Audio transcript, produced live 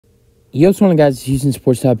Yo, what's going on, guys? It's Houston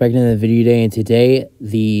Sports Talk back into the video today, and today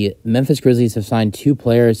the Memphis Grizzlies have signed two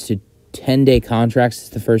players to 10-day contracts. It's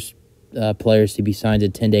the first players to be signed to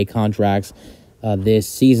 10-day contracts this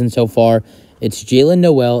season so far. It's Jaylen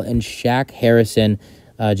Nowell and Shaq Harrison.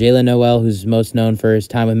 Jaylen Nowell, who's most known for his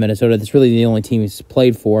time with Minnesota. That's really the only team he's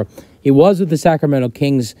played for. He was with the Sacramento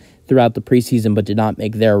Kings throughout the preseason, but did not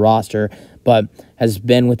make their roster, but has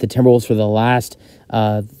been with the Timberwolves for the last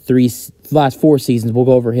four seasons. We'll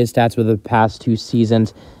go over his stats for the past two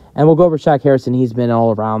seasons, and we'll go over Shaq Harrison. He's been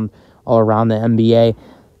all around the NBA,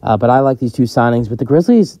 but I like these two signings. But the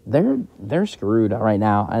Grizzlies, they're screwed right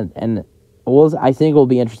now, and I think it will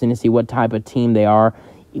be interesting to see what type of team they are,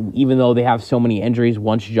 even though they have so many injuries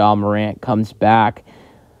once Ja Morant comes back.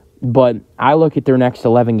 But I look at their next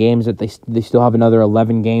 11 games that they still have another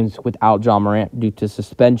 11 games without Ja Morant due to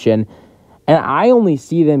suspension. And I only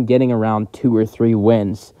see them getting around 2 or 3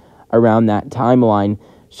 wins around that timeline.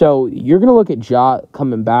 So you're going to look at Ja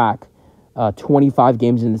coming back 25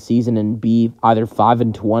 games in the season and be either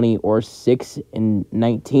 5-20 or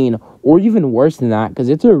 6-19, or even worse than that, because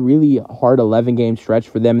it's a really hard 11-game stretch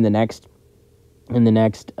for them in the next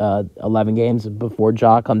 11 games before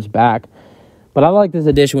Ja comes back. But I like this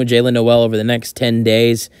addition with Jaylen Nowell over the next 10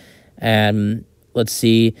 days, and let's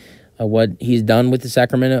see what he's done with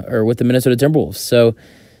the Minnesota Timberwolves. So,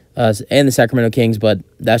 and the Sacramento Kings, but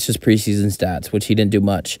that's just preseason stats, which he didn't do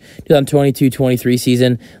much. 2022-23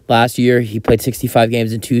 season, last year he played 65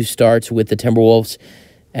 games and 2 starts with the Timberwolves,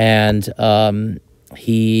 and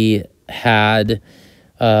he had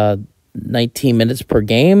 19 minutes per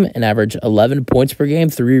game, an average 11 points per game,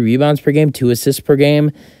 3 rebounds per game, 2 assists per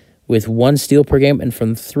game, with 1 steal per game, and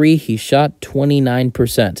from 3, he shot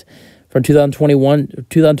 29%. From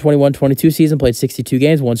 2021-22 season, played 62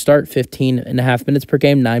 games, 1 start, 15.5 minutes per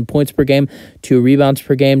game, 9 points per game, 2 rebounds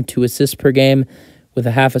per game, 2 assists per game, with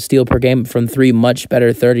a half a steal per game. From 3, much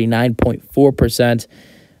better, 39.4%.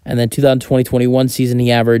 And then 2020-21 season, he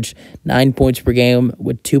averaged 9 points per game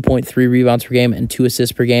with 2.3 rebounds per game and 2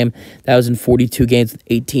 assists per game. That was in 42 games with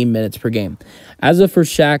 18 minutes per game. As of for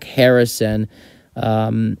Shaq Harrison,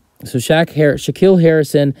 Shaquille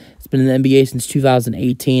Harrison has been in the NBA since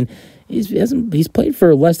 2018. He's played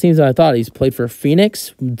for less teams than I thought. He's played for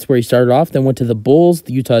Phoenix, that's where he started off, then went to the Bulls,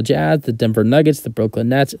 the Utah Jazz, the Denver Nuggets, the Brooklyn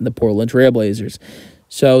Nets, and the Portland Trail Blazers.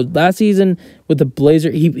 So last season with the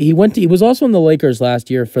Blazers, he was also in the Lakers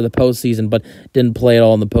last year for the postseason, but didn't play at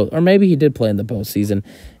all in the post. Or maybe he did play in the postseason.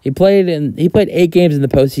 He played 8 games in the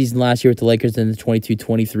postseason last year with the Lakers in the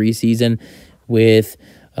 22-23 season with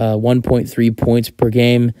 1.3 points per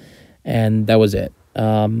game, and that was it.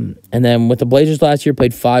 And then with the Blazers last year,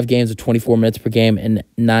 played 5 games with 24 minutes per game and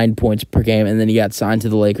 9 points per game, and then he got signed to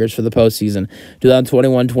the Lakers for the postseason.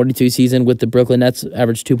 2021-22 season with the Brooklyn Nets,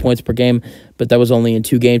 averaged 2 points per game, but that was only in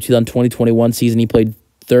 2 games. 2020-21 season, he played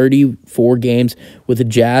 34 games with the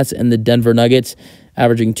Jazz and the Denver Nuggets,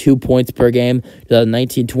 averaging 2 points per game.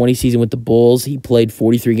 2019-20 season with the Bulls, he played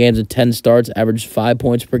 43 games and 10 starts, averaged 5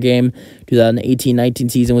 points per game. 2018-19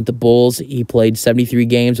 season with the Bulls, he played 73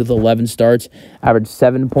 games with 11 starts, averaged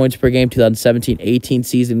 7 points per game. 2017-18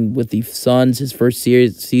 season with the Suns, his first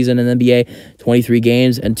season in the NBA, 23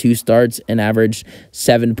 games and 2 starts, and averaged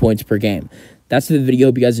 7 points per game. That's the video.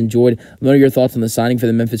 Hope you guys enjoyed. Let me know your thoughts on the signing for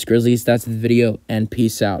the Memphis Grizzlies. That's the video, and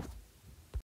peace out.